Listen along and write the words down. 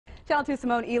Channel 2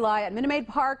 Simone Eli at Minute Maid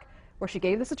Park, where she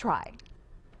gave this a try.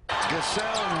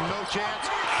 Gasell, no chance.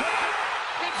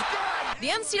 It's good! The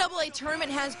NCAA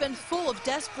tournament has been full of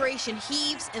desperation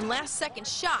heaves and last-second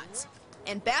shots.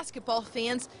 And basketball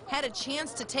fans had a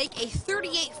chance to take a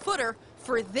 38-footer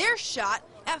for their shot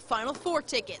at Final Four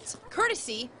tickets,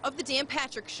 courtesy of the Dan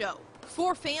Patrick Show.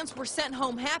 4 fans were sent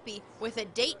home happy with a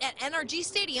date at NRG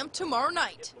Stadium tomorrow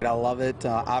night. I love it.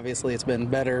 Obviously, it's been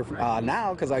better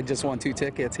now because I just won 2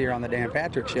 tickets here on the Dan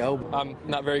Patrick Show. I'm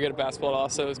not very good at basketball at all,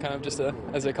 so it was kind of just a,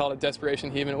 as they call it,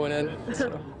 desperation heave and it went in. So.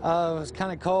 It was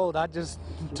kind of cold. I just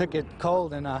took it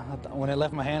cold, and when it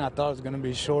left my hand, I thought it was going to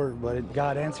be short, but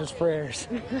God answers prayers.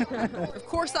 Of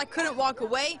course, I couldn't walk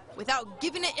away without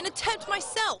giving it an attempt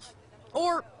myself.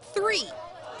 Or 3.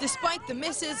 Despite the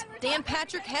misses, Dan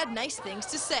Patrick had nice things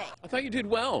to say. I thought you did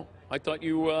well. I thought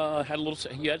you had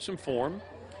you had some form.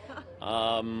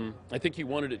 I think you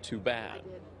wanted it too bad.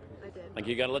 I did. Like,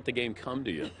 you got to let the game come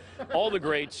to you. All the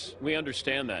greats, we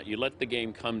understand that. You let the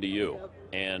game come to you.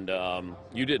 And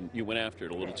you didn't. You went after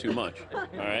it a little too much. All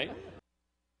right?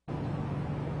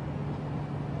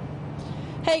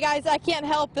 Hey guys, I can't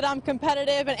help that I'm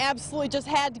competitive and absolutely just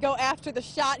had to go after the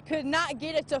shot. Could not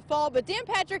get it to fall, but Dan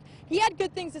Patrick, he had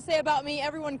good things to say about me.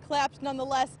 Everyone clapped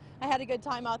nonetheless. I had a good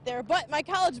time out there, but my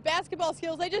college basketball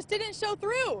skills, they just didn't show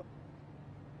through.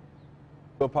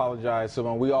 Apologize,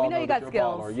 Simone. We all know you got that you're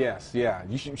a skills. baller. Yes, yeah.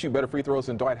 You shoot better free throws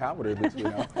than Dwight Howard, at least we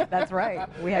know. That's right.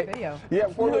 We have video. Yeah,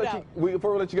 before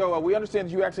we let you go, we understand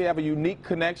that you actually have a unique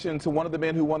connection to one of the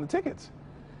men who won the tickets.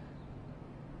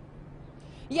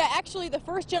 Yeah, actually, the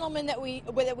first gentleman that we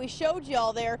showed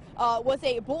y'all there was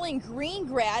a Bowling Green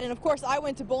grad, and of course, I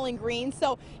went to Bowling Green,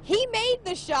 so he made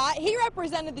the shot. He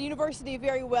represented the university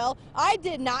very well. I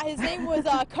did not. His name was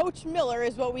Coach Miller,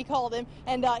 is what we called him,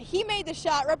 and he made the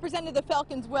shot, represented the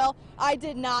Falcons well. I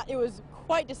did not. It was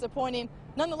quite disappointing.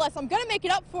 Nonetheless, I'm going to make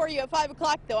it up for you at 5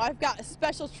 o'clock, though. I've got a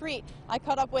special treat. I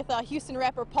caught up with Houston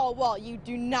rapper Paul Wall. You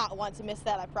do not want to miss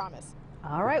that, I promise.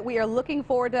 All right, we are looking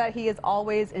forward to that. He is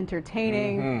always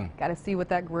entertaining. Got to see what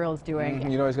that grill is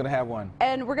doing. You know he's going to have one.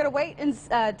 And we're going to wait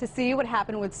to see what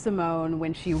happened with Simone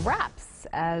when she raps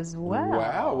as well.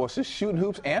 Wow, well, she's shooting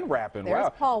hoops and rapping. There's wow.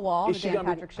 Paul Wall, the Dan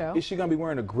Patrick Show. Is she going to be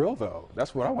wearing a grill, though?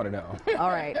 That's what I want to know. All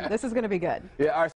right, this is going to be good. Yeah, all right.